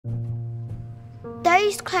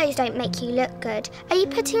Those clothes don't make you look good. Are you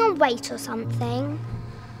putting on weight or something?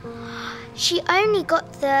 She only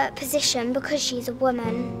got the position because she's a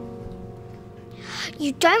woman.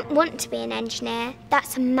 You don't want to be an engineer.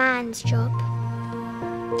 That's a man's job.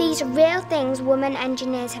 These are real things women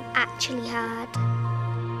engineers have actually heard.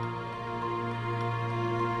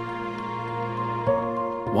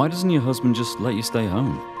 Why doesn't your husband just let you stay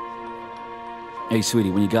home? Hey,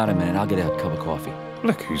 sweetie, when you got a minute, I'll get a cup of coffee.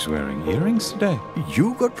 Look who's wearing earrings today.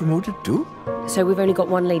 You got promoted too? So we've only got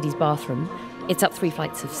one ladies' bathroom. It's up 3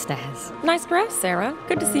 flights of stairs. Nice dress, Sarah.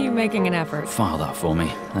 Good to see you making an effort. File that for me.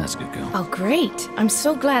 That's a good girl. Oh, great. I'm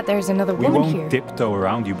so glad there's another We woman won't here. tiptoe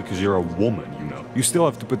around you because you're a woman, you know. You still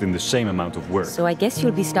have to put in the same amount of work. So I guess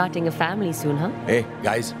you'll be starting a family soon, huh? Hey,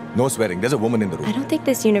 guys, no swearing. There's a woman in the room. I don't think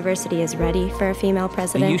this university is ready for a female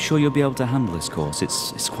president. Are you sure you'll be able to handle this course?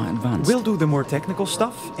 It's quite advanced. We'll do the more technical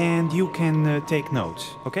stuff, and you can take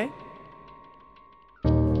notes, okay?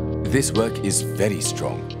 This work is very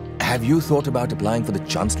strong. Have you thought about applying for the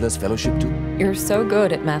Chancellor's Fellowship too? You're so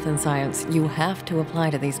good at math and science, you have to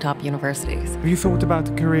apply to these top universities. Have you thought about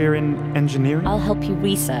a career in engineering? I'll help you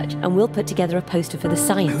research, and we'll put together a poster for the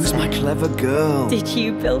science Who's my fair. clever girl? Did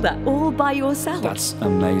you build that all by yourself? That's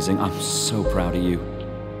amazing. I'm so proud of you.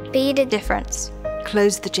 Be the difference.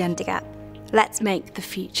 Close the gender gap. Let's make the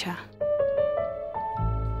future.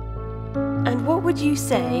 And what would you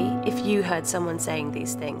say if you heard someone saying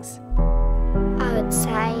these things? I would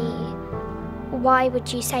say, why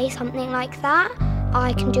would you say something like that?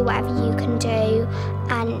 I can do whatever you can do,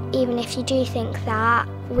 and even if you do think that,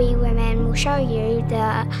 we women will show you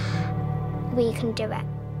that we can do it.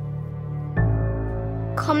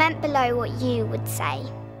 Comment below what you would say.